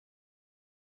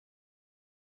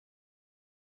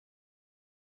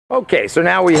Okay, so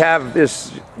now we have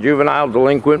this juvenile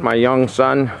delinquent, my young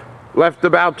son, left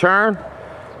about turn,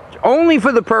 only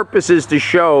for the purposes to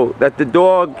show that the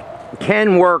dog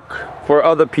can work for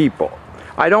other people.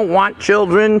 I don't want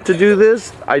children to do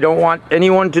this. I don't want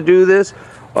anyone to do this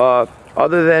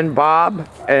other than Bob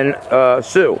and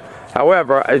Sue.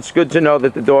 However, it's good to know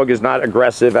that the dog is not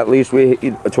aggressive, at least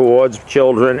towards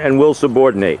children, and will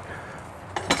subordinate.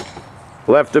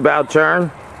 Left about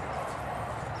turn.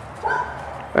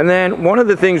 And then one of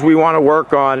the things we want to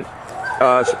work on,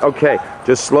 okay,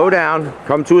 just slow down,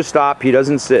 come to a stop. He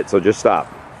doesn't sit, so just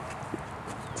stop.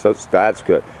 So that's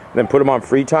good. And then put him on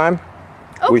free time.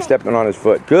 Okay. We stepping on his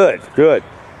foot. Good, good.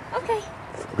 Okay.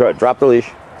 Good, drop the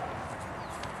leash.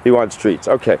 He wants treats.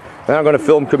 Okay, then I'm going to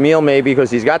film Camille maybe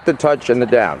because he's got the touch and the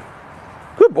down.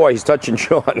 Good boy, he's touching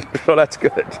Sean. So that's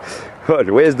good. Good,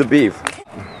 where's the beef?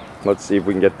 Let's see if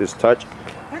we can get this touch.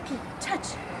 Rocky, touch,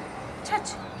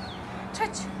 touch,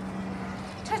 touch,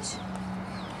 touch.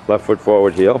 Left foot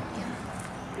forward, heel.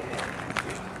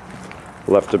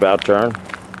 Left about turn.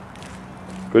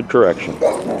 Good correction.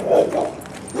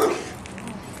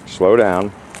 Slow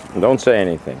down. And don't say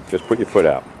anything. Just put your foot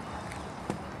out.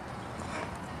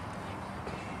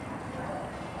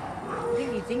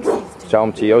 He thinks he's doing Tell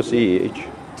him T-O-C-E-H.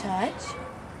 touch.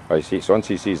 All right, see, so once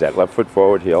he sees that, left foot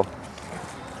forward, heel.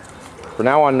 For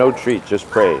now on, no treat, just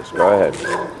praise. Go ahead.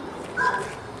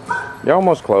 You're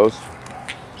almost close.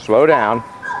 Slow down.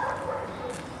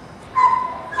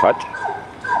 Touch.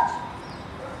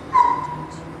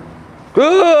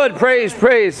 Good! Praise,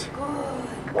 praise.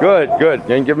 Good, good.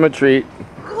 Then give him a treat.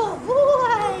 Good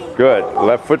boy. Good.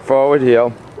 Left foot forward,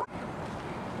 heel.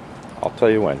 I'll tell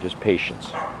you when, just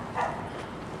patience.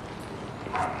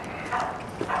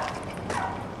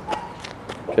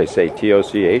 Okay, say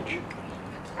T-O-C-H.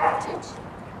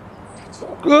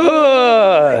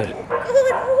 Good!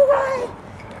 Good boy.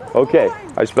 Okay,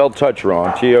 I spelled touch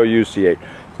wrong. T-O-U-C-H.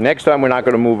 Next time we're not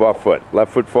going to move our foot.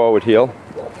 Left foot forward, heel.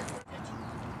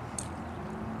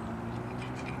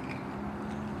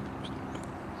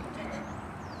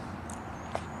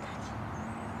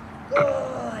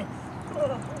 Good.